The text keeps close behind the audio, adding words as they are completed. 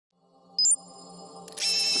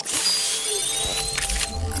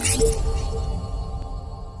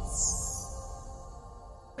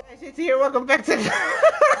here. Welcome back to.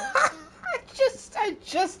 I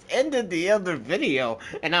just ended the other video,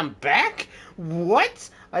 and I'm back. What?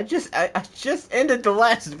 I just ended the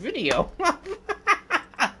last video.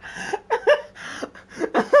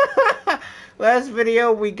 Last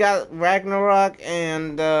video we got Ragnarok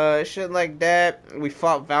and shit like that. We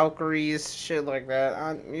fought Valkyries, shit like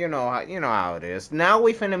that. You know how it is. Now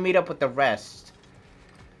we finna meet up with the rest,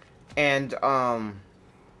 and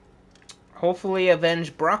hopefully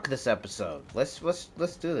avenge Brock this episode. Let's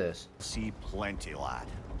do this. See plenty, lad.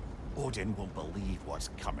 Odin won't believe what's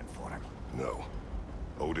coming for him. No.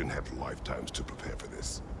 Odin had lifetimes to prepare for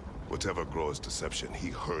this. Whatever Groa's deception, he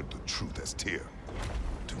heard the truth as Tyr.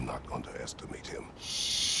 Do not underestimate him.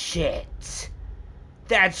 Shit.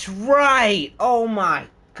 That's right. Oh my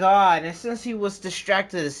god. And since he was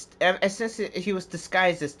distracted, since he was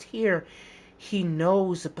disguised as Tyr, he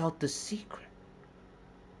knows about the secret.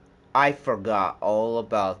 I forgot all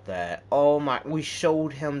about that. Oh my, we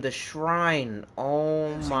showed him the shrine.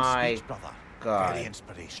 Oh my god. Very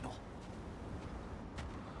inspirational.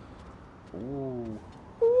 Ooh.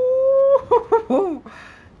 Ooh.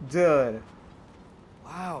 Dude.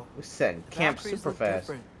 Wow. We're setting camp super fast.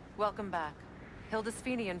 Different. Welcome back.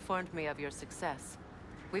 Hildesfini informed me of your success.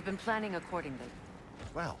 We've been planning accordingly.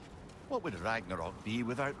 Well, what would Ragnarok be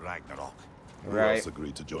without Ragnarok? Who else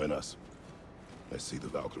agreed to join us? I see the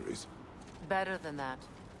Valkyries. Better than that.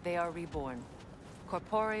 They are reborn.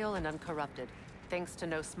 Corporeal and uncorrupted, thanks to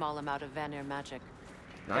no small amount of Vanir magic.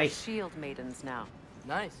 Nice. They're shield maidens now.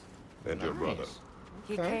 Nice. And your brother.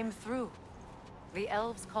 He came through. The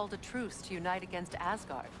elves called a truce to unite against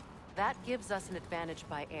Asgard. That gives us an advantage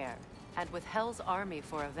by air, and with Hel's army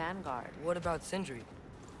for a vanguard. What about Sindri?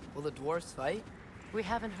 Will the dwarves fight? We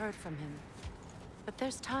haven't heard from him. But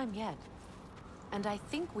there's time yet. And I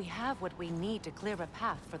think we have what we need to clear a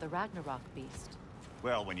path for the Ragnarok beast.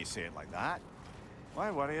 Well, when you say it like that,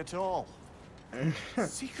 why worry at all?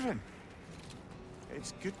 Sigrun,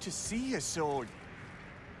 it's good to see you so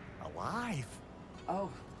alive. Oh,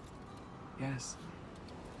 yes.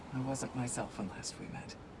 I wasn't myself when last we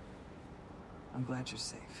met. I'm glad you're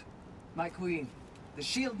safe. My queen, the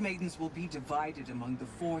shield maidens will be divided among the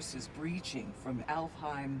forces breaching from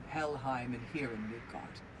Alfheim, Helheim, and here in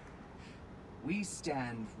Midgard. We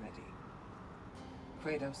stand ready.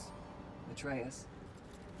 Kratos, Atreus,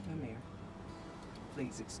 Mimir,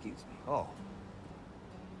 please excuse me. Oh.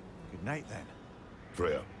 Good night, then.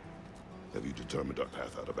 Freya, have you determined our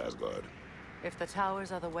path out of Asgard? If the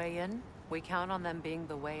towers are the way in, we count on them being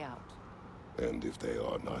the way out. And if they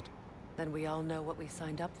are not? Then we all know what we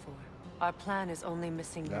signed up for. Our plan is only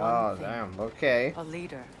missing one Oh, thing. damn. Okay. A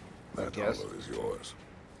leader. That honor is yours.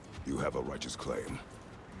 You have a righteous claim,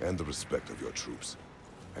 and the respect of your troops.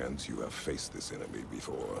 And you have faced this enemy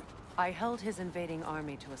before. I held his invading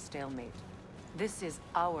army to a stalemate. This is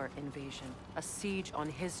our invasion, a siege on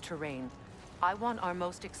his terrain. I want our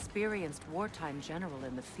most experienced wartime general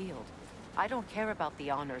in the field. I don't care about the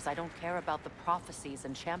honors, I don't care about the prophecies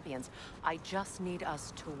and champions. I just need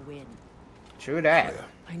us to win. True that. Freya,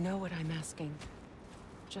 I know what I'm asking.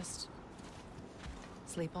 Just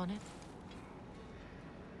sleep on it.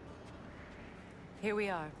 Here we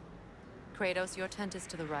are. Kratos, your tent is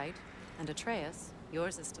to the right, and Atreus,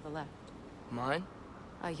 yours is to the left. Mine?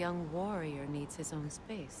 A young warrior needs his own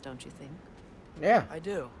space, don't you think? Yeah. I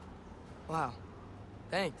do. Wow.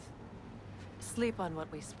 Thanks. Sleep on what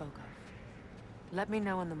we spoke of. Let me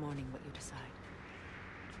know in the morning what you decide.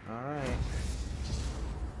 Alright.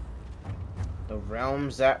 The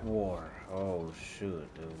realm's at war. Oh shoot,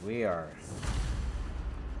 dude. We are.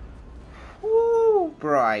 Woo,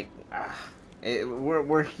 bright.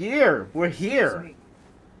 We're here. We're here. Excuse me.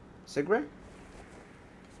 Sigrid?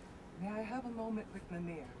 May I have a moment with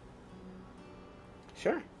Mimir?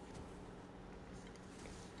 Sure.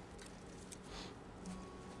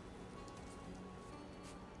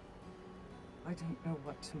 I don't know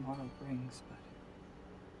what tomorrow brings, but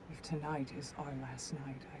if tonight is our last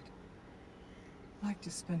night, I'd like to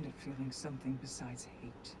spend it feeling something besides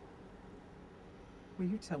hate. Will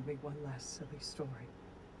you tell me one last silly story?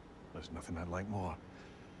 There's nothing I'd like more.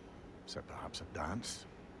 Except perhaps a dance.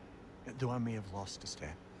 Though I may have lost a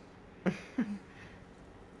step.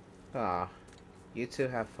 Ah, you two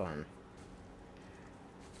have fun.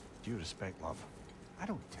 Due respect, love. I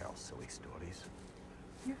don't tell silly stories.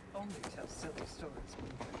 You only tell silly stories.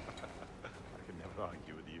 I can never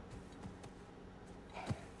argue with you.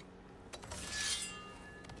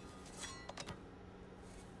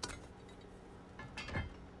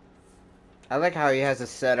 I like how he has a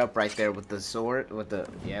setup right there with the sword, with the,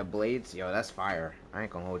 blades. Yo, that's fire. I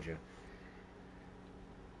ain't gonna hold you.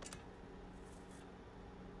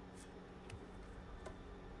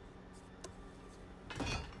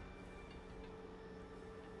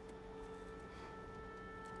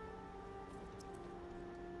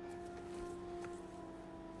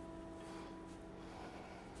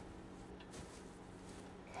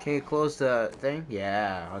 Can you close the thing?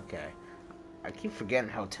 Yeah, okay. I keep forgetting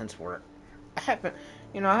how tents work. I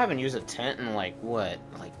haven't used a tent in like what?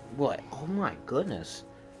 Oh my goodness.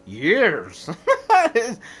 Years.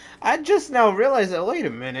 I just now realized that, wait a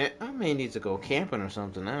minute, I may need to go camping or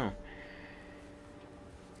something now.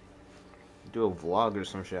 Do a vlog or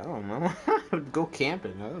some shit, I don't know. Go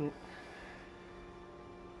camping, I don't.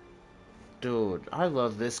 Dude, I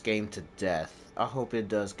love this game to death. I hope it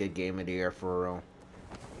does get Game of the Year for real.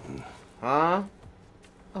 Huh?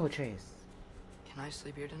 Oh, Chase. Can I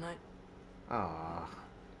sleep here tonight? Ah.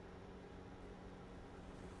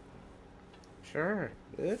 Sure,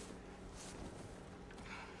 good.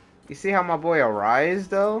 You see how my boy Arise,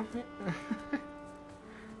 though?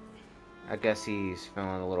 I guess he's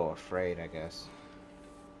feeling a little afraid, I guess.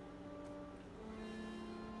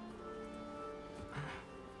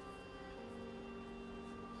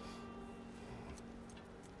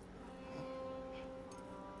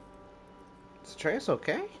 Is Trace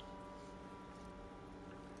okay?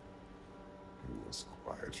 You must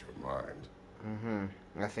quiet your mind.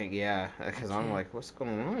 I think, yeah, because I'm like, what's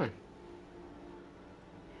going on?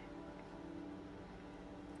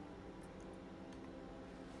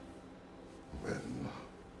 Then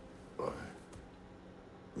I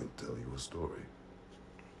will tell you a story.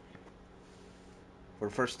 For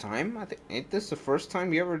the first time? I think, ain't this the first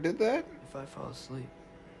time you ever did that? If I fall asleep,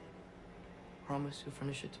 promise you'll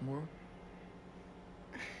finish it tomorrow?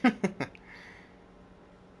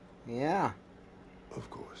 Yeah. Of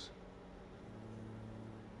course.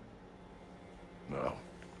 Now,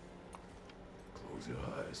 close your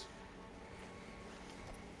eyes.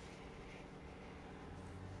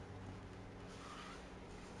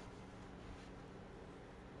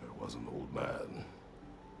 There was an old man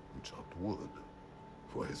who chopped wood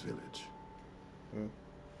for his village.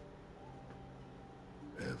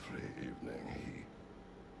 Every evening he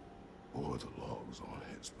bore the logs on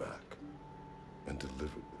his back and delivered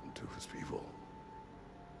them to his people.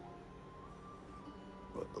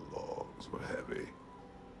 But the logs were heavy,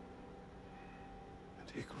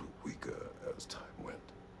 and he grew weaker as time went.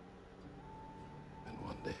 And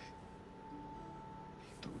one day,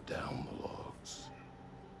 he threw down the logs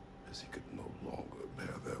as he could no longer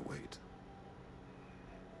bear their weight.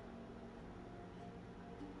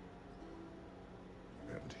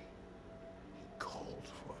 And he called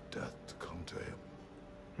for death to come to him.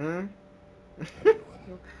 And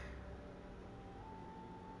when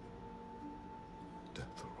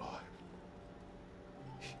death arrived,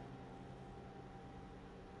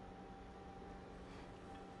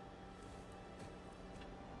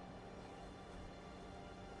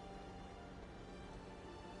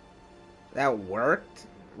 That worked?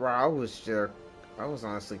 Bro, I was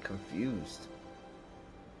honestly confused.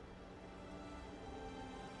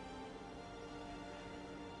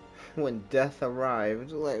 When death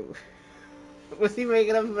arrived, like, was he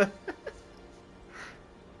making up a...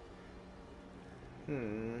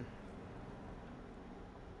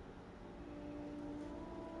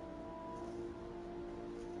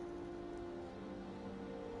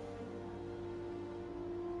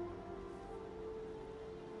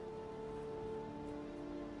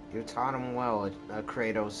 You taught him well,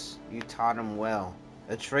 Kratos. You taught him well.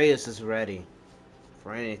 Atreus is ready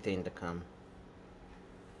for anything to come.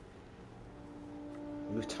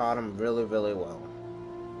 You taught him really, really well.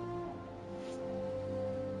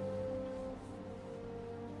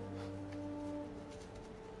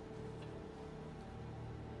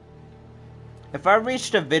 If I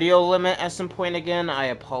reached a video limit at some point again, I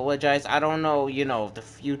apologize. I don't know, the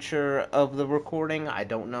future of the recording. I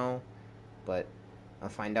don't know. But I'll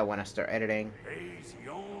find out when I start editing. He's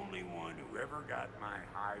the only one who ever got my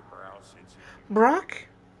highbrow sense of Brock?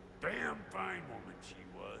 damn fine woman she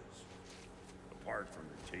was. Apart from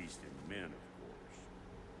the taste in men, of course.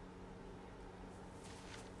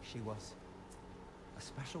 She was a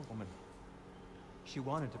special woman. She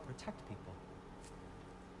wanted to protect people.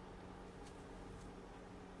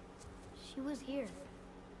 She was here.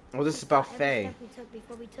 Oh, this is about Every Faye. step we took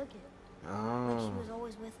before we took it. Like Oh. she was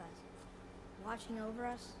always with us, watching over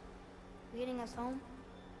us, leading us home.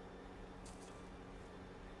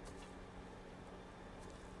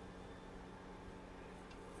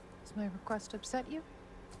 Does my request upset you?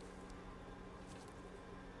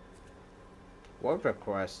 What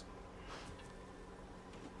request?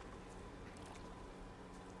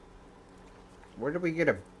 Where did we get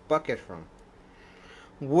a bucket from?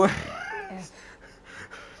 What? Death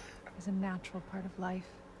is a natural part of life,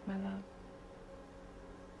 my love.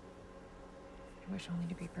 I wish only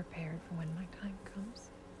to be prepared for when my time comes.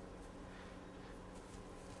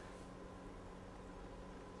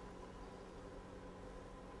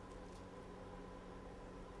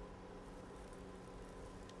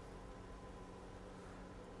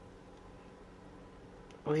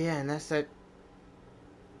 Oh yeah, and that's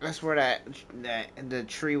where that the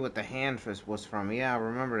tree with the hand was from. Yeah, I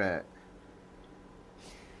remember that.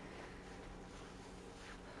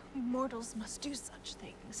 We mortals must do such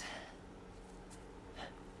things.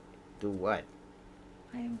 Do what?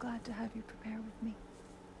 I am glad to have you prepare with me.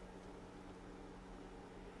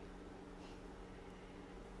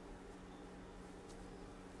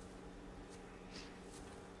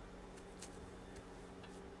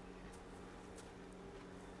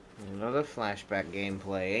 Another flashback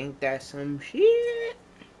gameplay. Ain't that some shit?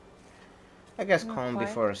 I guess You're calm quiet.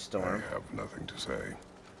 before a I storm. have nothing to say.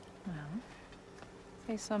 Well,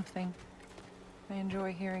 say something. I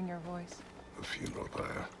enjoy hearing your voice. The funeral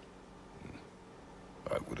pyre.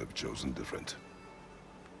 I would have chosen different.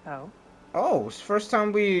 Oh? Oh, it's the first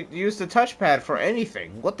time we used the touchpad for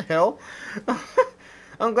anything. What the hell?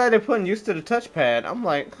 I'm glad they're putting used to the touchpad. I'm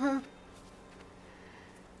like, huh?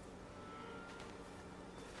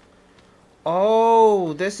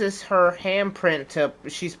 Oh, this is her handprint to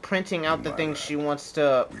she's printing out the things she wants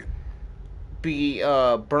to be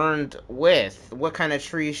burned with. What kind of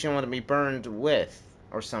tree she want to be burned with,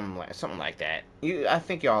 or something like that. I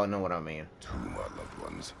think y'all know what I mean. To my loved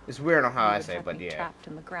ones. It's weird on how You I would say, have but me yeah. trapped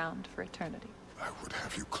in the ground for eternity. I would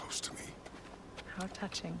have you close to me. How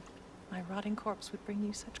touching. My rotting corpse would bring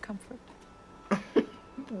you such comfort.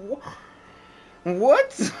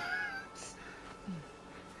 What?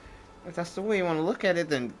 If that's the way you want to look at it,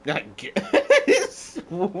 then I guess.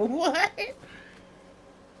 What?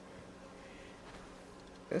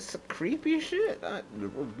 That's creepy shit.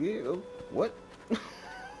 What?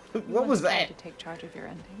 What was that? To take charge of your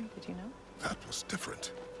ending, did you know? That was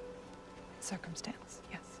different. Circumstance,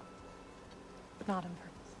 yes, but not on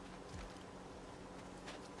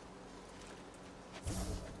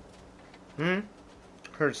purpose.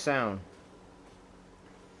 Heard sound.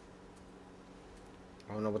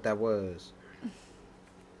 I don't know what that was.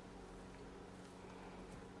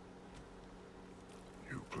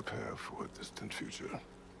 You prepare for a distant future.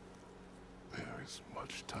 There is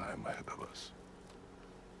much time ahead of us.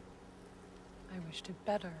 I wish to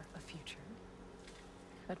better a future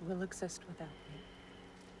that will exist without me.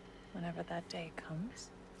 Whenever that day comes.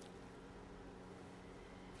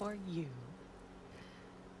 For you.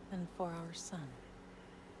 And for our son.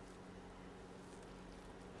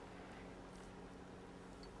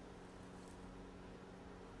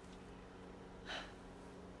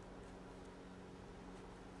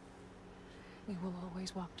 We will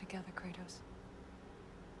always walk together, Kratos.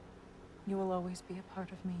 You will always be a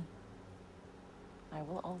part of me. I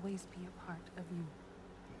will always be a part of you.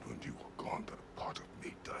 When you are gone, that part of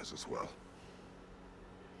me dies as well.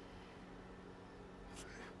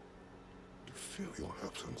 To feel your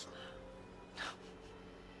absence.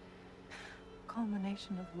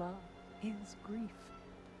 Culmination of love is grief.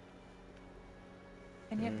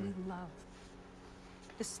 And yet we love,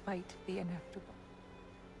 despite the inevitable.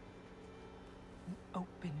 We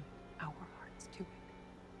open our hearts to it.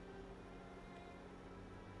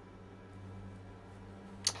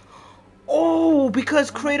 Oh, because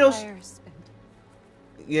Kratos... Fire is spent.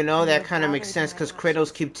 You know, And that the kind of makes gathered sense, because ashes.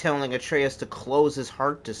 Kratos keep telling Atreus to close his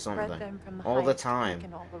heart to Spread something. them from the All the highest time. peak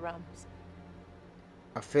in all the realms.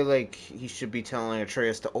 I feel like he should be telling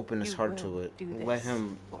Atreus to open his You heart to will it. do Let this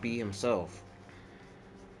him for be me. himself.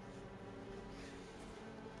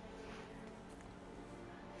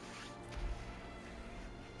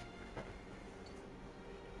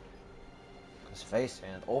 His face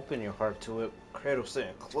saying, open your heart to it. Kratos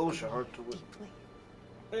saying, close your heart to it. Deeply.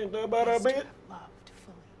 Ain't that about a Is to bit? have loved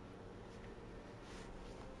fully.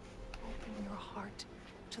 Open your heart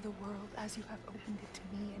to the world as you have opened it to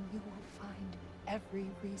me, and you will find every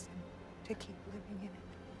reason to keep living in it.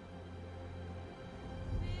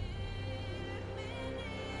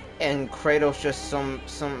 And Kratos just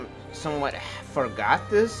somewhat forgot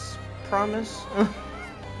this promise.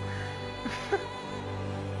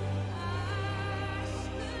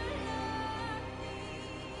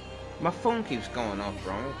 My phone keeps going off,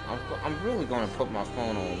 bro. I'm really gonna put my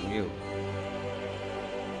phone on mute.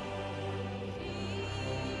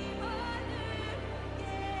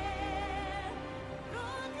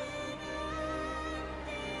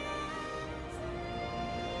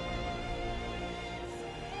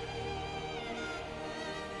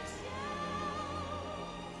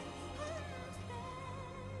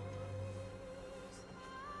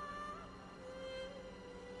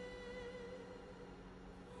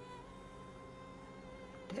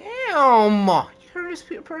 Damn! You heard this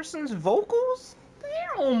person's vocals?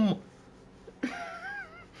 Damn!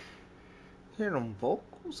 Hear them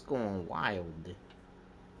vocals going wild.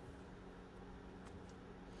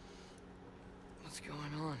 What's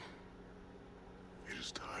going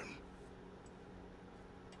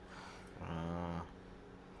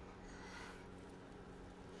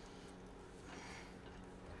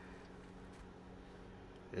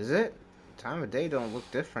Is it? Time of day don't look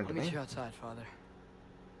different I'll to meet me. you outside, Father.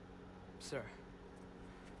 Sir.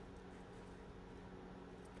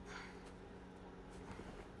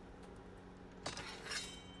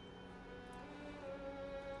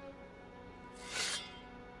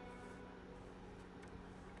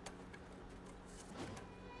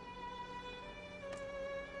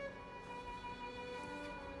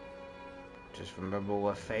 Just remember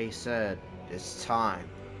what Faye said. It's time.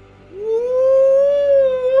 Woo!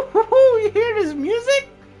 You hear this music?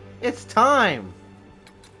 It's time.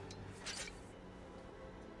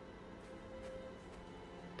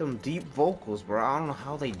 Them deep vocals, bro. I don't know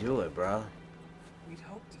how they do it, bro. We'd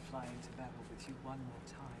hoped to fly into battle with you one more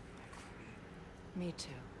time, my queen. Me too.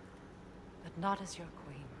 But not as your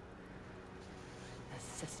queen. As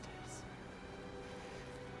sisters.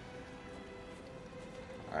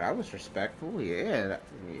 That was respectful. Yeah.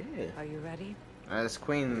 Yeah. Are you ready? As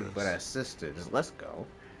queen, but as sisters. Let's go.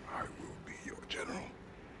 I will be your general.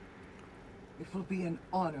 It will be an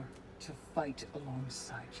honor to fight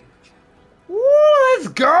alongside you, General. Woo, let's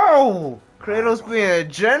go! Kratos being a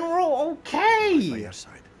general? By Okay! your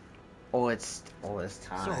side. Oh, it's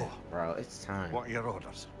time, So, bro. It's time. What are your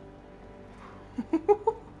orders? To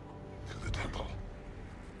the temple.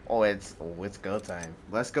 It's go time.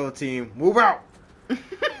 Let's go, team. Move out!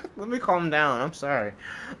 Let me calm down. I'm sorry.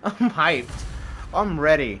 I'm hyped. I'm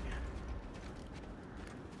ready.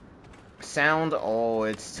 Sound. Oh,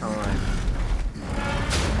 it's time.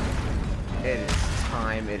 It is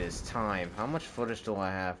time. It is time. How much footage do I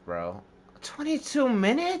have, bro? 22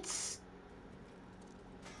 minutes?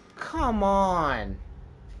 Come on.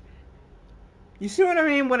 You see what I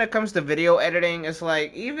mean when it comes to video editing? It's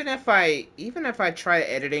like even if I try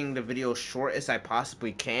editing the video short as I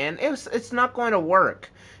possibly can, it's not going to work.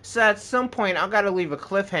 So at some point I gotta leave a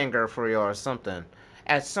cliffhanger for you or something.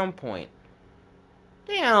 At some point.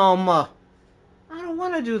 Damn, I don't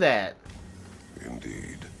want to do that.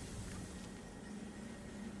 Indeed.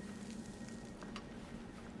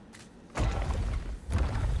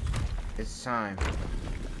 It's time.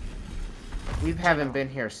 We haven't been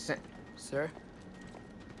here since. Sir?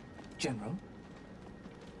 General?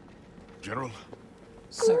 General?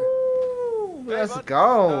 Sir. Ooh, let's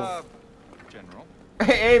go. General.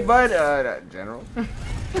 Hey, bud, General.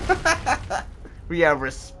 Yeah,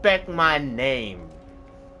 respect my name.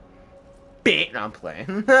 Bitch, no, I'm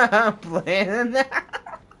playing. I'm playing.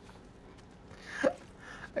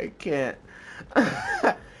 I can't.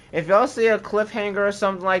 If y'all see a cliffhanger or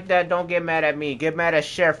something like that, don't get mad at me. Get mad at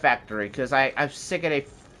Share Factory, because I'm sick of their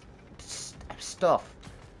stuff.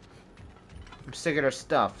 I'm sick of their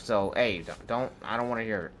stuff, so, hey, I don't want to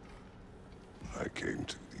hear it. I came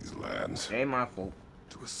to these lands It ain't my fault.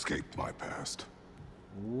 to escape my past.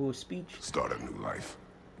 Ooh, speech. Start a new life.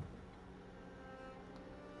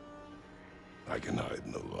 I can hide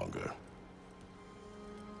no longer.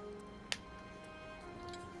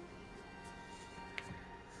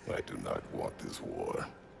 I do not want this war.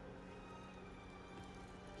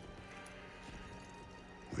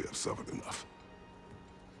 We have suffered enough.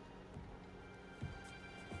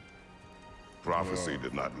 Prophecy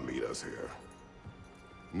did not lead us here,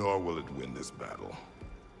 nor will it win this battle.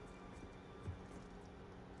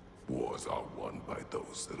 Wars are won by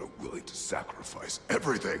those that are willing to sacrifice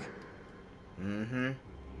everything. Mm-hmm.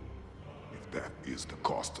 If that is the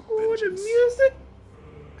cost of Ooh, the vengeance, music.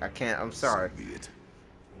 I can't. I'm sorry. so be it.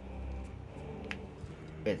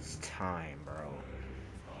 It's time, bro.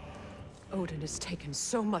 Odin has taken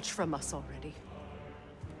so much from us already.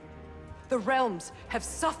 The realms have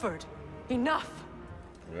suffered. Enough.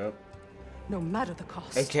 Yep. No matter the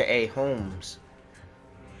cost. AKA Holmes.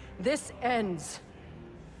 This ends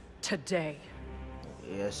today.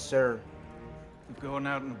 Yes, sir. Going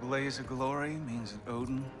out in a blaze of glory means that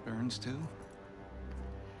Odin burns too?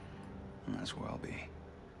 And that's where I'll be.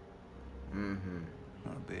 Mm-hmm.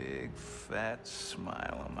 A big, fat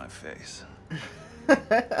smile on my face.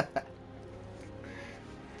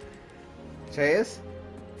 Chase?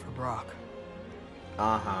 For Brock.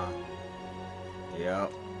 Uh-huh.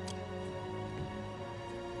 Yep.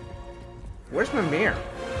 Where's Mimir?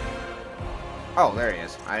 Oh, there he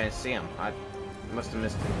is. I didn't see him. I must have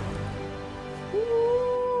missed him.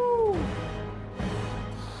 Woo!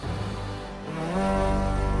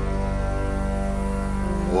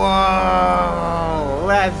 Whoa!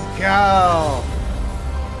 Let's go!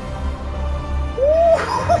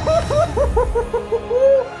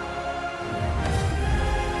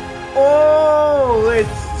 Oh,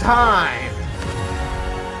 it's time!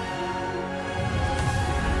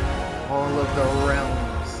 All of the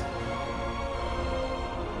realms.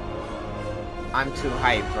 I'm too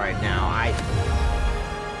hyped right now.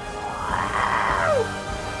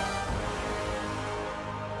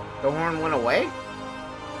 The horn went away?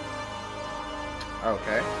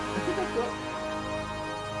 Okay.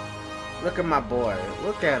 Look at my boy.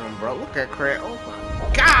 Look at him, bro. Look at Craig. Oh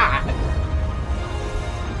my God!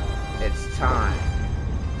 It's time.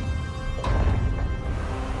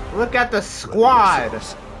 Look at the squad.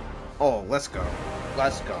 Oh, let's go.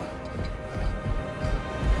 Let's go.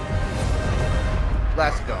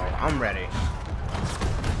 Let's go. I'm ready.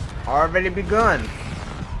 Already begun.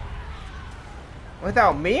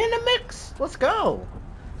 Without me in the mix? Let's go.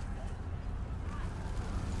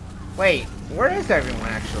 Wait, where is everyone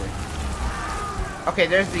actually? Okay,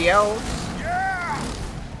 there's the elves. Yeah!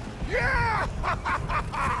 Yeah!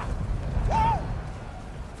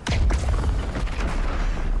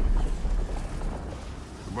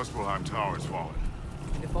 The Muspelheim Tower is falling.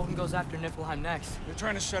 And if Odin goes after Niflheim next, They're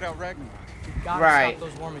trying to shut out Ragnarök. we've got to Right. stop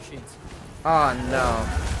those war machines. Oh no.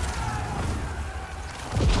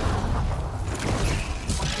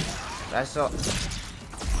 That's all.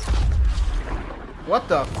 What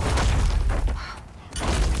the?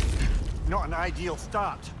 Not an ideal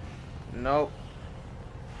start. Nope.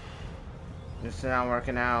 This is not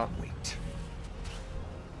working out. Wait.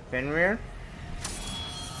 Fenrir?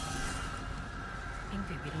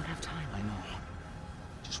 Ingrid, we don't have time. I know.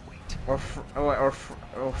 Just wait. Or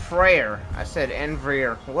Freyr. I said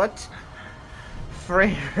Envrir. What?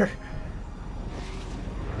 Freyr.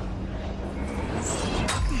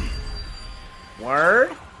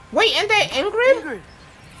 Word? Wait, ain't that Ingrid?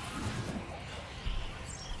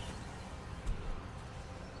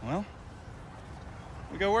 Well,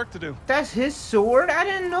 we got work to do. That's his sword? I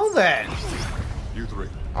didn't know that. You three.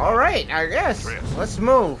 Alright, I guess. Atreus. Let's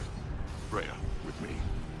move. Freya, with me.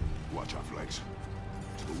 Watch our flanks.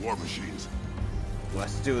 To the war machines.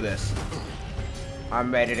 Let's do this.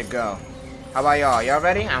 I'm ready to go. How about y'all? Y'all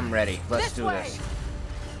ready? I'm ready. Let's do this.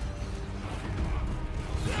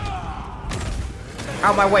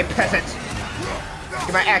 Out my way, peasant!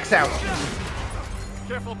 Get my axe out.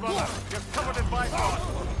 Careful, brother. You're covered in bifrost.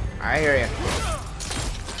 I hear you.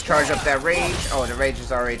 Charge up that rage. Oh, the rage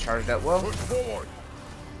is already charged up. Well, Push forward.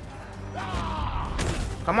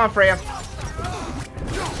 come on, Freya. Keep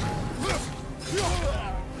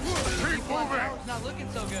moving. It's not looking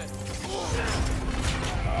so good.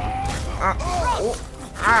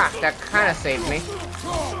 That kind of saved me.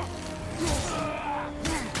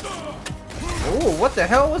 Ooh, what the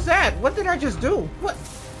hell was that? What did I just do? What?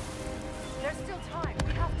 There's still time.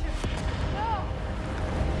 We have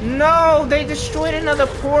to. No, they destroyed another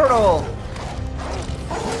portal.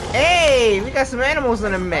 Hey, we got some animals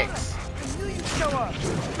in the mix.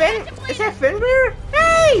 Is that Fenrir?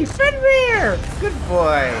 Hey, Fenrir! Good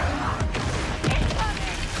boy.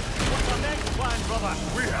 What's our next plan, brother?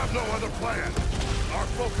 We have no other plan. Our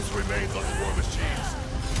focus remains on the war machines.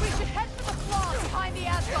 We should head for the flaw behind the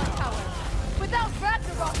Asgard Tower. Without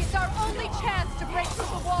Ragnarök, it's our only chance to break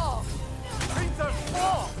through the wall. Hrinder's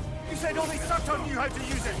claw! You said only Saturn knew how to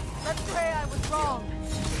use it! Let's pray I was wrong.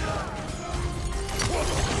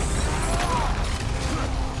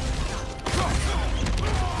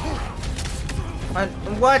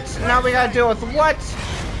 What? Now we gotta deal with what?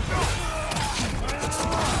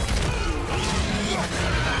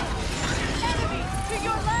 Enemy, to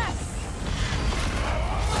your left!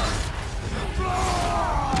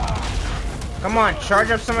 Come on,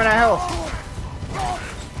 charge up some of that health.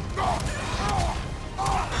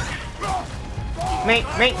 Mate.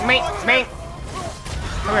 Come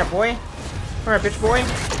here, boy. Come here, bitch boy.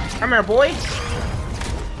 Come here, boy.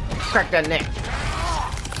 Crack that neck.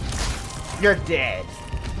 You're dead.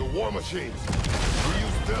 The war machines. We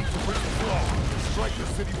use them to break the flaw. Strike the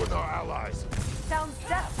city with our allies. Sounds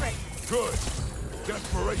desperate. Good.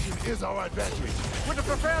 Desperation is our advantage. Would have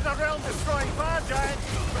preferred a realm-destroying fire giant,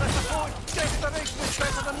 but I suppose desperation is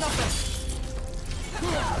better than nothing.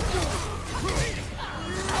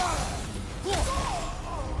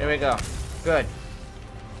 Here we go. Good.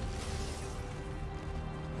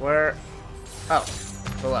 Where? Oh,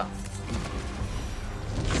 below.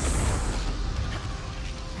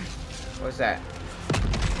 What's that?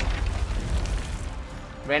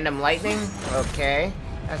 Random lightning? Okay.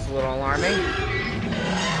 That's a little alarming.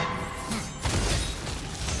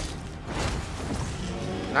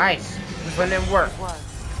 Nice. But it didn't work. It was.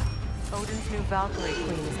 Odin's new Valkyrie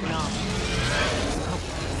queen is not.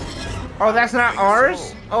 Oh, that's not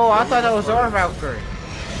ours? Oh, I thought that was our Valkyrie.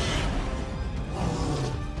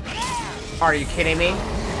 Are you kidding me?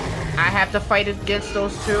 I have to fight against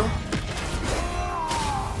those two?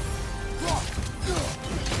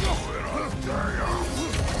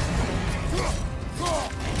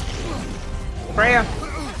 Freya.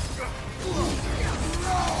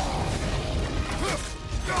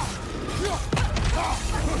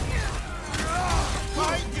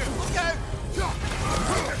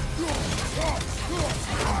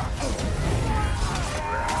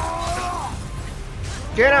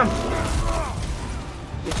 Get him!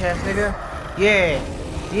 Bitch ass nigga. Yeah.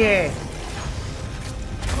 Yeah.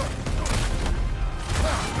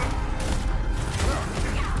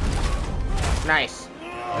 Nice.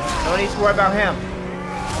 No need to worry about him.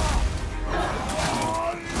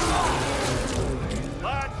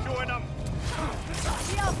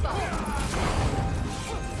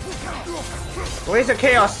 Where's the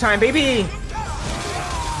chaos time, baby?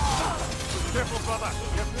 Careful, brother.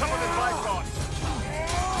 You're covered in bifrost.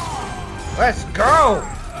 Let's go!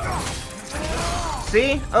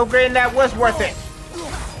 See? Upgrading that was worth it.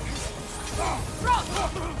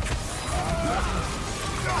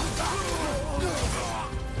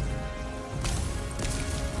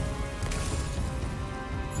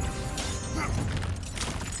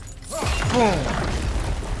 Boom.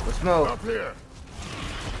 Let's move. Up here.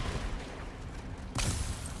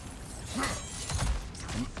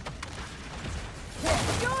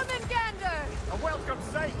 A welcome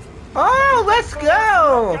sight. Oh, let's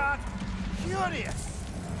go! Curious.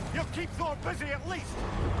 You'll keep Thor busy at least.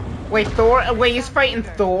 Wait, Thor? Wait, he's fighting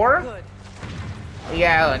Thor?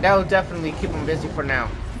 Yeah, that'll definitely keep him busy for now.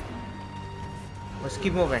 Let's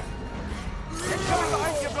keep moving.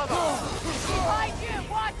 Behind you, brother. Behind you!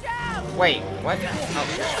 Watch out! Wait, what?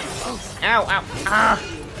 Oh. Ow, ow, ah!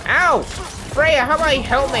 Ow! Freya, how about you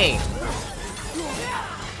help me?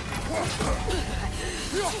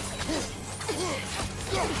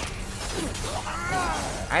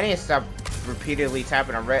 I need to stop repeatedly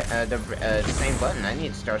tapping on the same button. I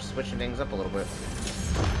need to start switching things up a little bit.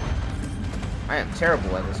 I am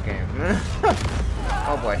terrible at this game.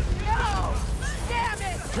 Oh boy. No! Damn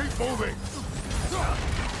it! Keep moving.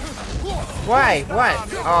 Why? What?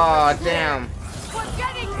 Oh, damn. We're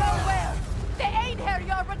getting nowhere! The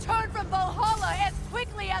Einherjar return from Valhalla as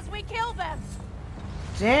quickly as we kill them!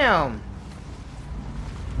 Damn.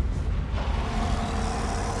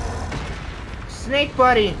 Snake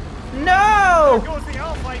buddy. No! There goes the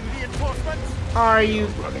Alpine reinforcements. Are you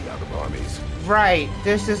Running out of armies. right?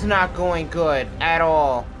 This is not going good at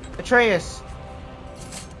all. Atreus.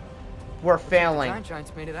 We're failing. Giant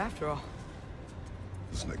Giants made it after all.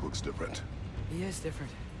 The snake looks different. He is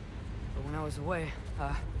different. But when I was away,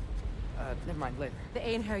 never mind, later. The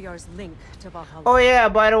Einherjar's link to Valhalla. Oh yeah,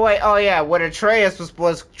 by the way, oh yeah, what Atreus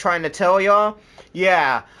was trying to tell y'all?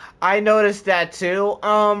 Yeah, I noticed that too.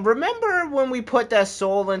 Remember when we put that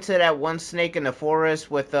soul into that one snake in the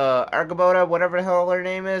forest with Argabota, whatever the hell her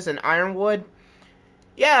name is, and Ironwood?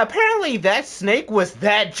 Yeah, apparently that snake was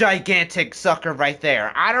that gigantic sucker right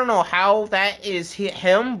there. I don't know how that is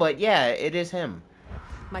him, but yeah, it is him.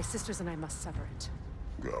 My sisters and I must sever it.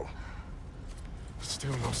 Go.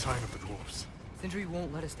 Still no sign of the dwarves. Sindri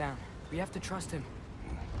won't let us down. We have to trust him.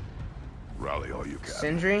 Rally all you can.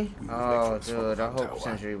 Sindri? We will Oh, make for the dude, I tower. hope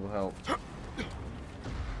Sindri will help.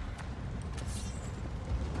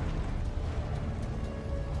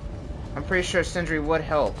 I'm pretty sure Sindri would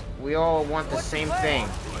help. We all want the same thing.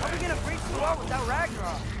 How are we gonna breach the wall without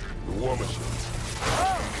Ragnarok? The war machines.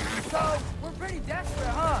 Oh, so we're pretty desperate,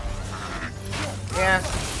 huh? Yeah.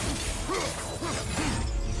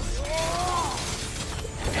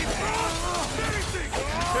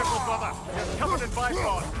 Careful, brother. You're covered in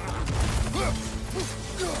bifrost.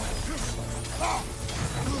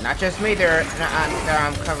 Not just me,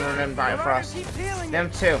 I'm covered in Bifrost. Them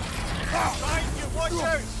too. Behind you, watch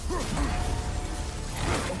out.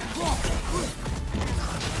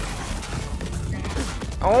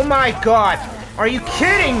 Oh my god! Are you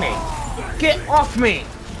kidding me? Get off me!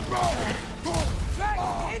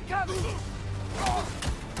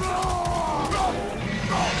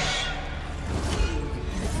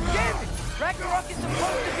 Damn it! Ragnarok is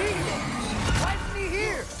supposed to be here! Why isn't he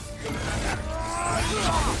here?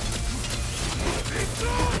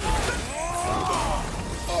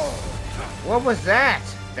 What was that?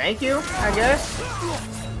 Thank you, I guess?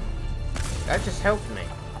 That just helped me.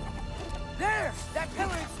 There! That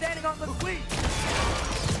pillar is standing on the fleet!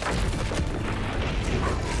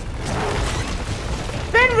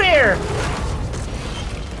 Fenrir!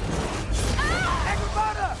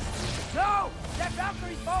 Agrabah! No! That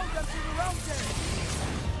Valkyrie followed us through the realm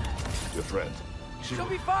there! Your friend. She'll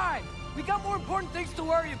be fine! We got more important things to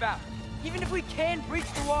worry about! Even if we can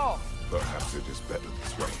breach the wall! Perhaps it is better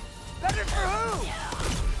this way. Better for who?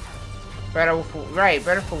 Better for, right,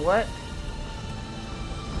 better for what?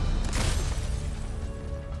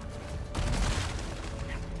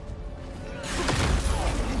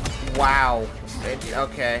 Wow.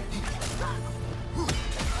 Okay.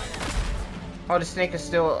 Oh, the snake is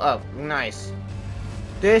still up. Nice.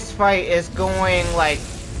 This fight is going, like,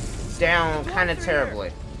 down kind of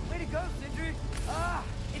terribly. Way to go, Sindri! Ah,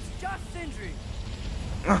 it's just Sindri!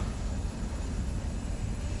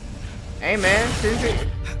 Hey man,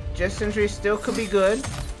 Sentry still could be good.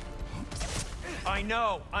 I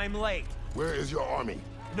know, I'm late. Where is your army?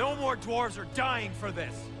 No more dwarves are dying for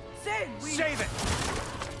this. Save it!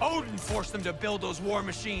 Odin forced them to build those war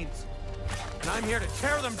machines. And I'm here to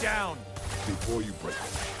tear them down. Before you break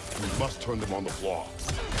them, we must turn them on the floor.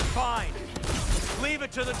 Fine. Leave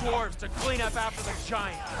it to the dwarves to clean up after the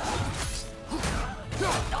giant.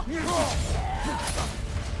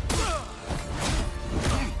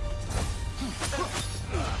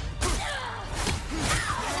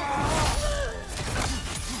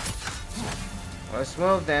 Let's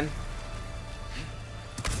move then.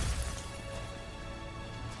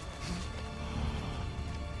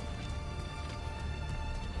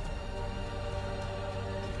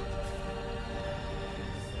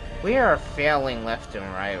 We are failing left and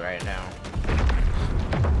right now.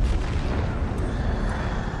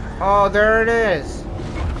 Oh, there it is.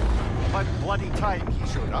 What bloody time he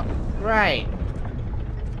showed up. Right.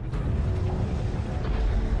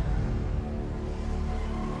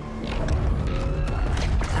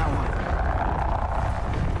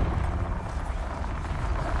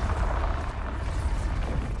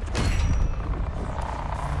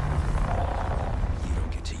 You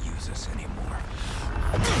don't get to use us anymore.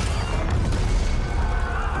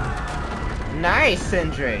 Nice,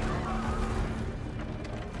 Sindri.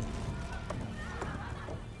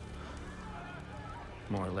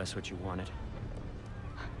 More or less what you wanted.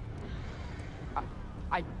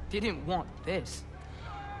 I didn't want this.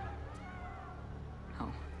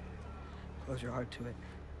 No. Close your heart to it.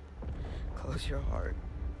 Close your heart.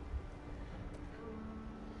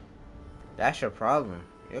 That's your problem.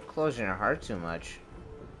 You're closing your heart too much.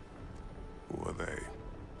 Who are they?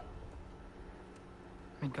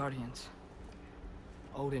 Midgardians.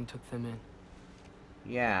 Odin took them in.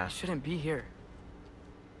 Yeah. They shouldn't be here.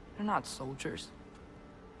 They're not soldiers.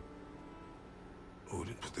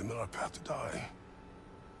 Odin put them in our path to die.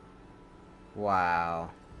 Wow.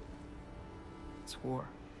 It's war.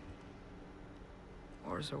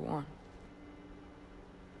 Wars are won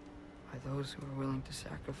by those who are willing to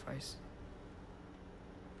sacrifice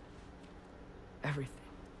everything.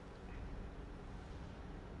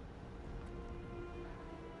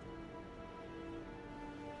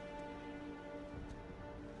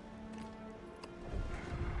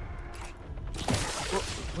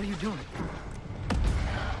 What are you doing?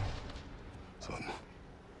 Son,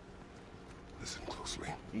 listen closely.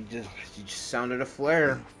 You just sounded a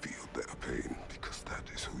flare. You feel their pain because that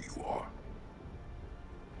is who you are.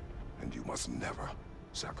 And you must never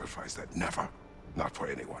sacrifice that. Never. Not for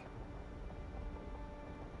anyone.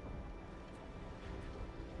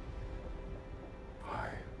 I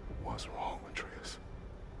was wrong, Atreus.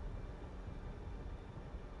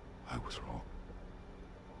 I was wrong.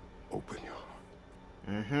 Open your heart.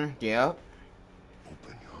 Mm-hmm. Yep.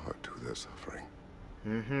 Open your heart to their suffering.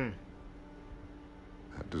 Mm-hmm.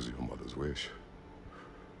 That is your mother's wish.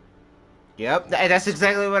 Yep. That's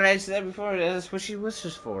exactly what I said before. That's what she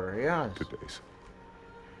wishes for. Yeah.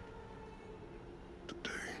 Today,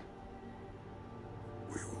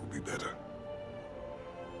 we will be better.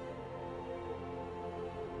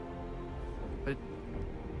 But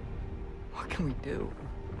what can we do?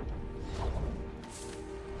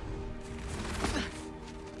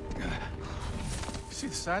 See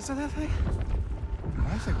the size of that thing?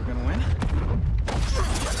 I think we're gonna win.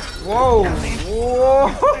 Whoa!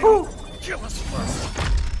 Whoa! Kill us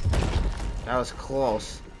first. That was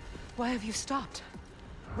close. Why have you stopped?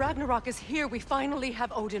 Ragnarok is here. We finally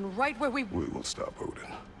have Odin right where we... We will stop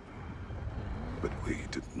Odin. But we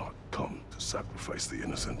did not come to sacrifice the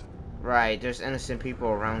innocent. Right, there's innocent people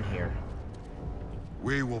around here.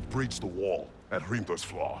 We will breach the wall at Hrimthor's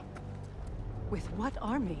Flaw. With what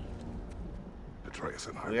army? Atreus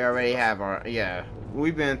and I. We already have our... Yeah.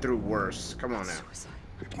 We've been through worse. Come on now. Suicide.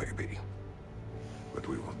 It may be. But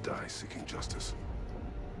we will die seeking justice.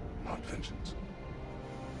 Not vengeance.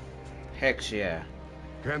 Heck yeah.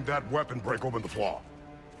 Can that weapon break open the flaw?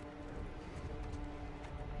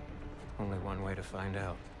 Only one way to find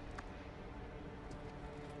out.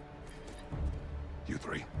 You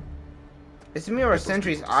three. It's me or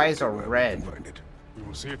Sentry's eyes are red. We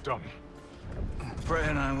will see it done. Freya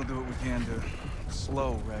and I will do what we can to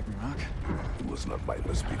slow Ragnarok. He was not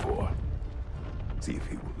mindless before. See if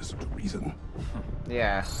he will listen to reason.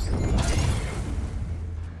 Yeah.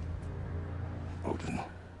 Odin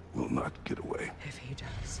will not get away. If he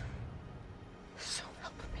does, so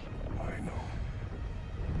help me. I know.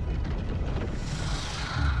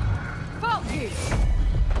 Falky!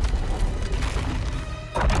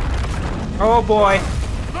 Oh boy.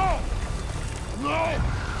 No! No!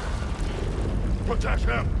 Protect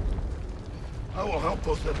him! I will help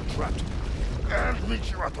those that are trapped. And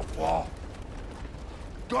meet you at the fall.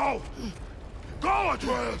 Go! Go,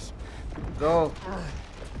 Atreus! Go.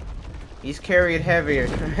 He's carried heavier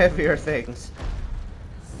things.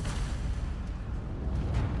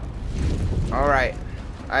 Alright.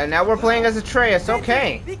 Now we're playing as Atreus,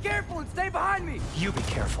 okay. Be careful and stay behind me! You be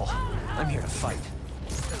careful. I'm here to fight.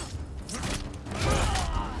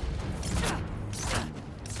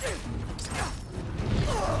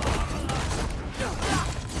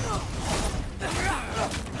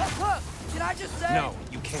 Look, can I just say? No,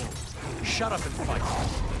 you can't. Shut up and fight.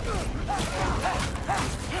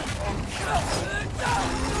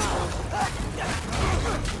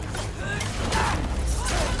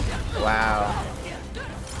 Wow.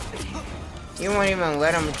 You won't even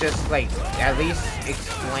let him just, like, at least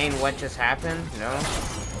explain what just happened? No?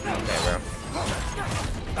 Okay, bro.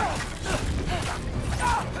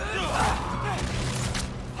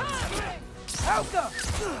 Helga!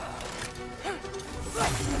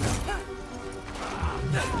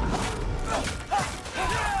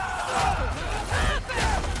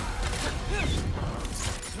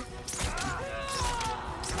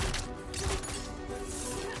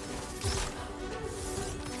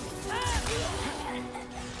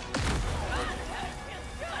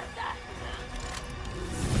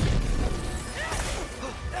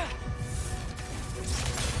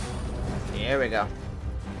 Here we go.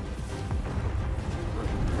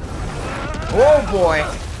 Oh boy!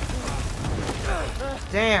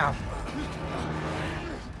 Damn.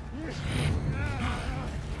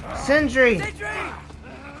 Sindri!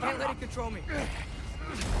 Can't let it control me.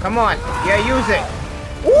 Come on. Yeah, use it.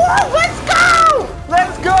 Woo! Let's go!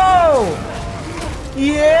 Let's go!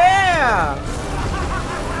 Yeah!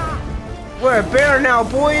 We're a bear now,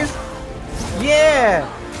 boys. Yeah!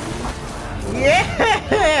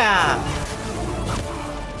 Yeah!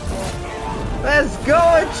 Let's go,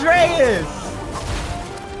 Atreus!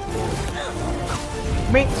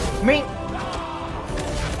 Mink, mink,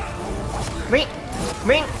 mink,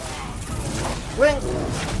 mink, wink,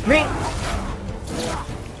 mink.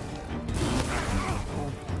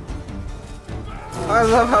 I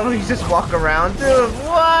love how we just walk around, dude.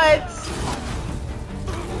 What?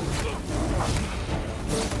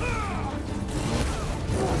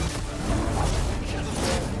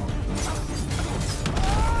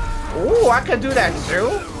 Ooh, I could do that too.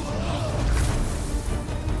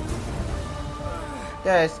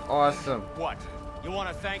 That is awesome. What? You want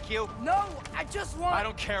to thank you? No, I just want... I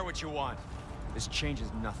don't care what you want. This changes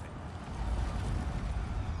nothing.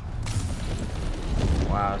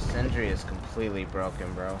 Wow, Sindri is completely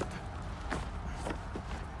broken, bro.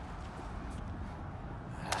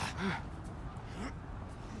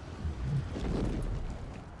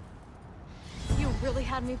 You really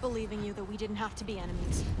had me believing you that we didn't have to be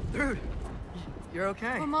enemies. Dude, you're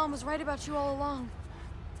okay. My mom was right about you all along.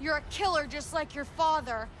 You're a killer just like your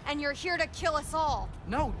father, and you're here to kill us all.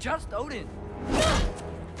 No, just Odin.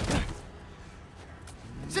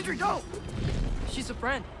 Sindri, don't! She's a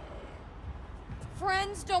friend.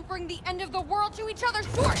 Friends don't bring the end of the world to each other's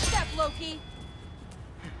doorstep, Loki!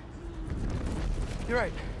 You're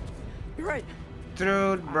right. You're right.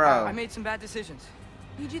 Dude, bro. I made some bad decisions.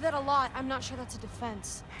 You do that a lot. I'm not sure that's a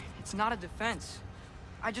defense. It's not a defense.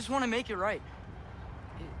 I just want to make it right.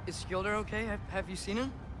 Is Skilder okay? Have you seen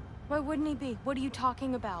him? Why wouldn't he be? What are you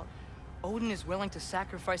talking about? Odin is willing to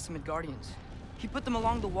sacrifice the Midgardians. He put them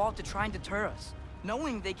along the wall to try and deter us,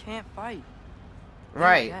 knowing they can't fight.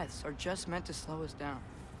 Right. Their deaths are just meant to slow us down.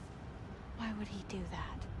 Why would he do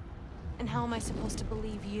that? And how am I supposed to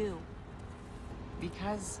believe you?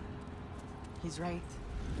 Because he's right.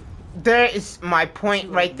 There is my point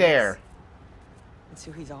right there. It's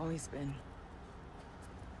who he's always been.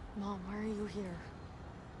 Mom, why are you here?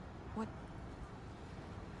 What?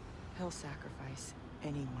 He'll sacrifice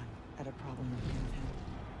anyone at a problem with him.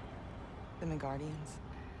 The Midgardians.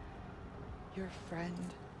 Your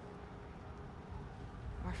friend.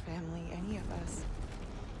 Our family, any of us.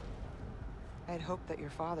 I had hoped that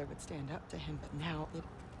your father would stand up to him, but now it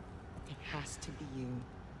has to be you.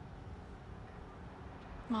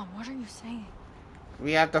 Mom, what are you saying?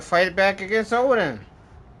 We have to fight back against Odin.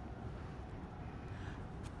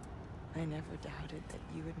 I never doubted that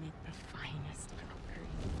you would make the finest Valkyrie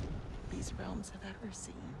these realms have ever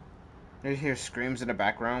seen. You hear screams in the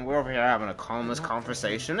background. We're over here having a calmless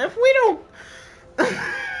conversation. If we don't... But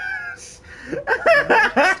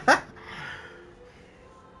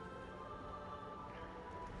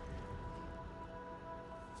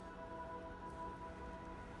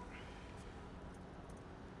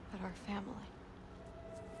our family.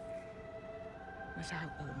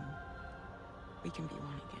 Without Odin, we can be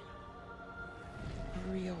one again.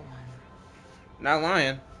 A real one. Not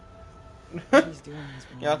lying. He's doing this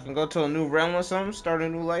for Y'all me. can go to a new realm or something, start a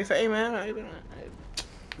new life. Hey man,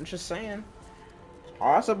 I'm just saying. It's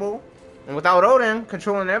possible. And without Odin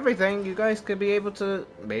controlling everything, you guys could be able to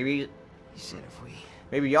maybe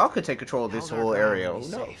maybe y'all could take control of this held our whole ground area. when Who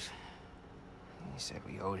he knows? saved. He said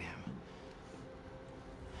we owed him.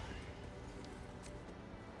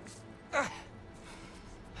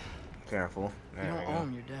 Careful. You There don't we owe go.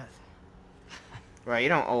 him your death. Right, you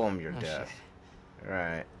don't owe him your No death. shit.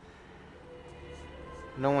 Right.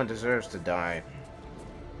 No one deserves to die.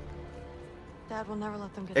 Dad will never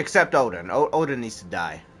let them get Except Odin. Odin needs to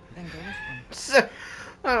die. Then go with one.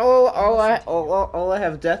 And all I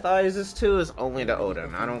have death eyes is to is only to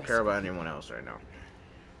Odin. I don't care about anyone else right now.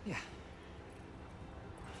 Yeah.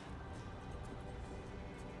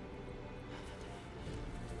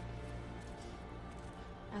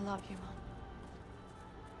 I love you, Mom.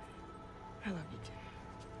 I love you too.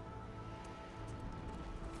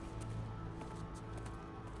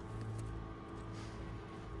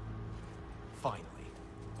 Finally.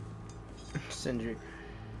 Sindri.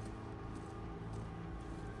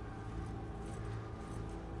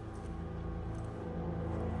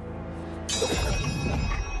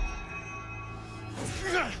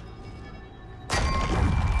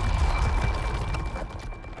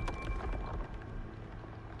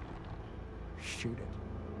 Shoot it.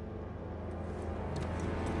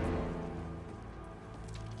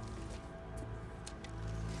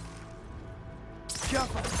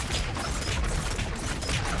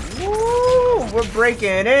 Woo! We're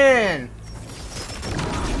breaking in.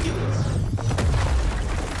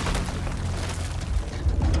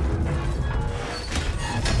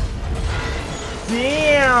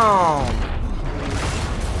 Damn!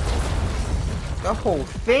 The whole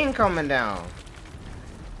thing coming down.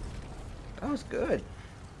 That was good.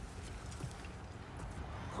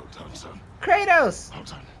 Well done, son. Kratos! Well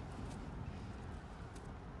done.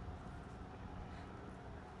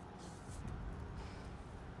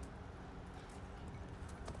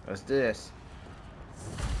 Let's do this.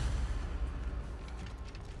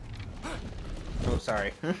 Oh,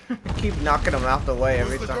 sorry. Keep knocking him out the way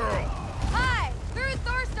every Who's the time. girl? Hi, who's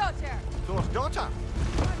Thor's daughter? Thor's daughter.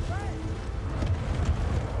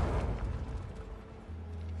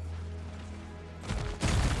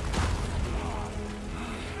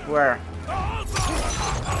 Where?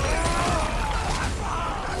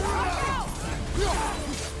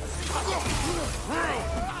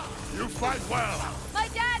 You fight well. My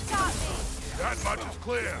dad taught me. That much is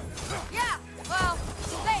clear. Yeah, well,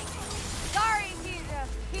 thanks. Sorry,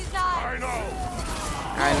 he's not. I know.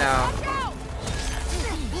 I know.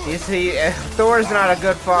 Watch out! You see, Thor's not a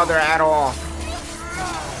good father at all.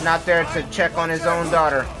 Not there to check on his own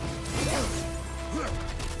daughter.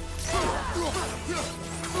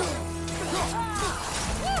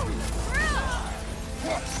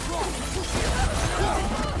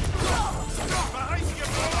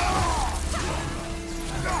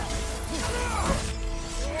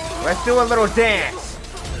 Let's do a little dance.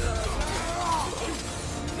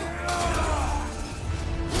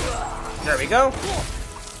 There we go.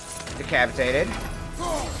 Decapitated.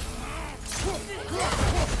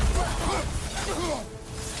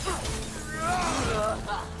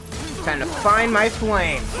 Time to find my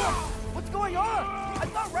flame. What's going on? I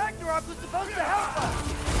thought Ragnarök was supposed to help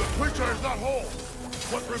us. The creature is not whole.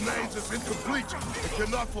 What remains is incomplete. It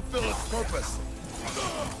cannot fulfill its purpose.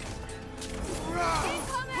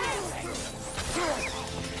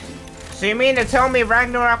 So you mean to tell me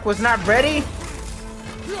Ragnarök was not ready?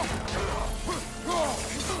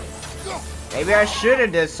 Maybe I should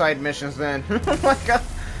have did side missions then.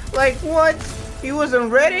 like what? He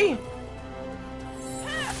wasn't ready?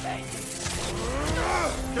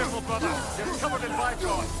 Careful, brother. You're covered in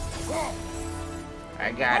bygones.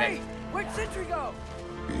 I got it. Where'd Sentry go?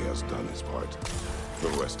 He has done his part. The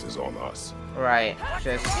rest is on us. Right.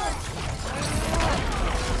 Just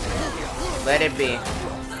let it be.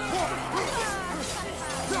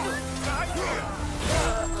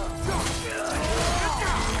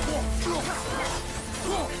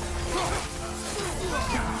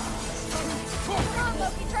 Come on,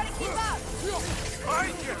 Loki, try to keep up.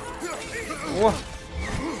 Whoa.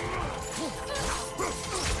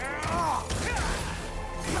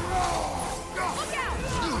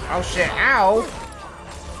 Oh shit, ow!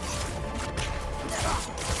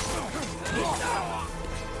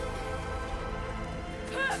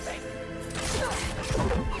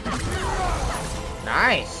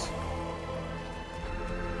 Nice!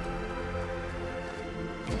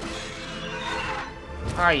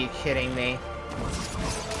 Are you kidding me?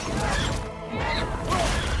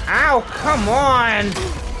 Ow, come on!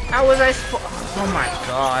 How was I supposed... Oh my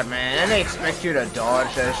god, man. And they expect you to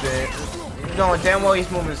dodge that shit. You know damn well he's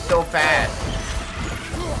moving so fast.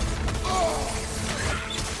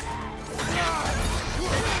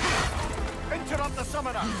 Interrupt the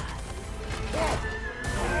summoner!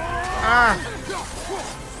 Ah!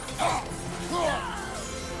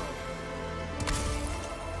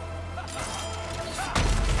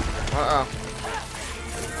 Uh-oh.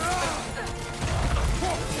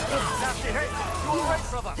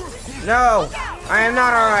 No! I am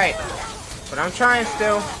not alright. But I'm trying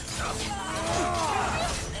still.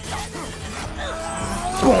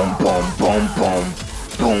 Boom, boom, boom, boom.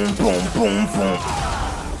 Boom, boom, boom, boom.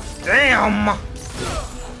 Damn!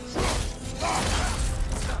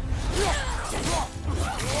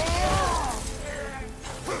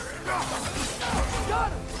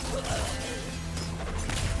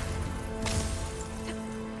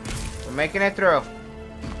 We're making it through.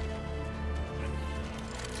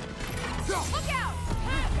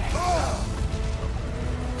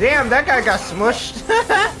 Damn, that guy got smushed.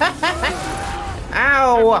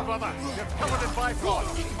 Ow!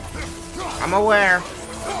 I'm aware.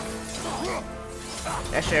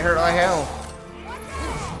 That shit hurt like hell.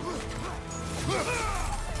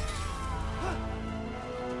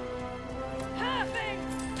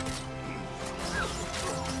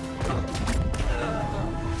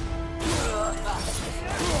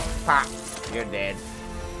 Pop, you're dead.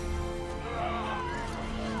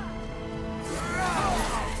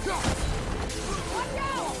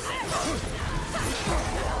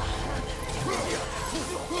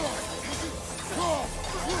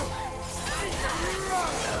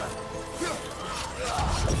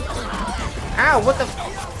 Ow, what the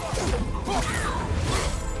f-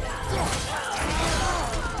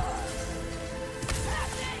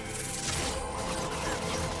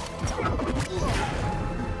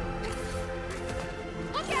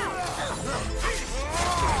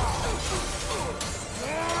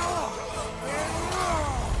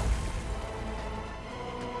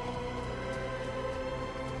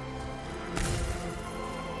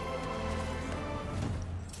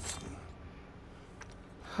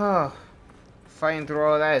 Huh. Fighting through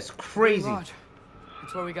all that is crazy. Lodge.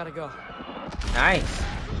 It's where we gotta go. Nice.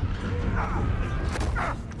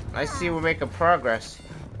 I see we're making progress.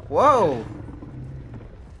 Whoa.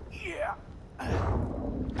 Yeah.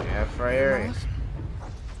 Yeah, Freyr.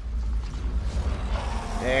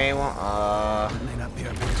 There ain't one. That may not be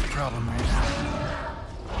our biggest problem right now.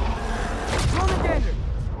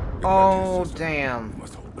 Oh, damn.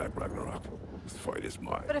 Must hold back Ragnarok. This fight is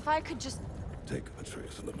mine. But if I could just... Take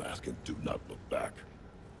Atreus and the mask and do not look back.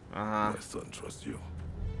 Uh-huh. My son trusts you,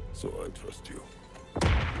 so I trust you.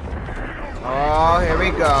 Oh, here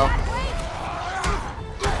we go.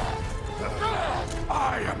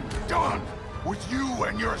 I am done with you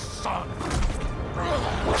and your son.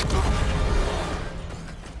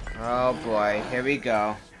 Oh boy, here we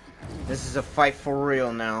go. This is a fight for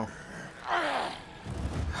real now.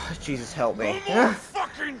 Jesus help me. No more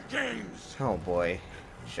fucking games. Oh boy.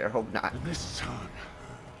 Sure hope not. And this time,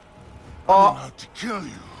 Oh, I'm out to kill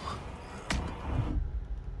you.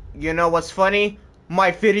 you know what's funny?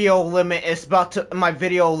 My video limit is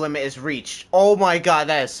reached. Oh my god,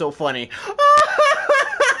 that is so funny.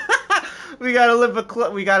 we gotta leave a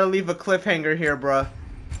cliffhanger here, bruh.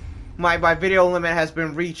 My video limit has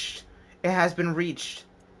been reached. It has been reached.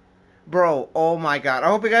 Bro, oh my god. I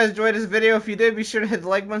hope you guys enjoyed this video. If you did, be sure to hit the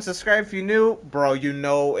like button, subscribe if you're new. Bro, you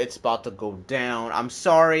know it's about to go down. I'm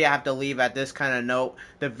sorry I have to leave at this kind of note.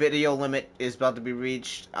 The video limit is about to be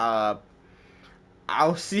reached. I'll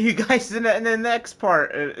see you guys in the next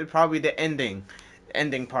part. Probably the ending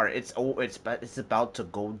part. It's about to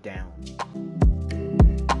go down.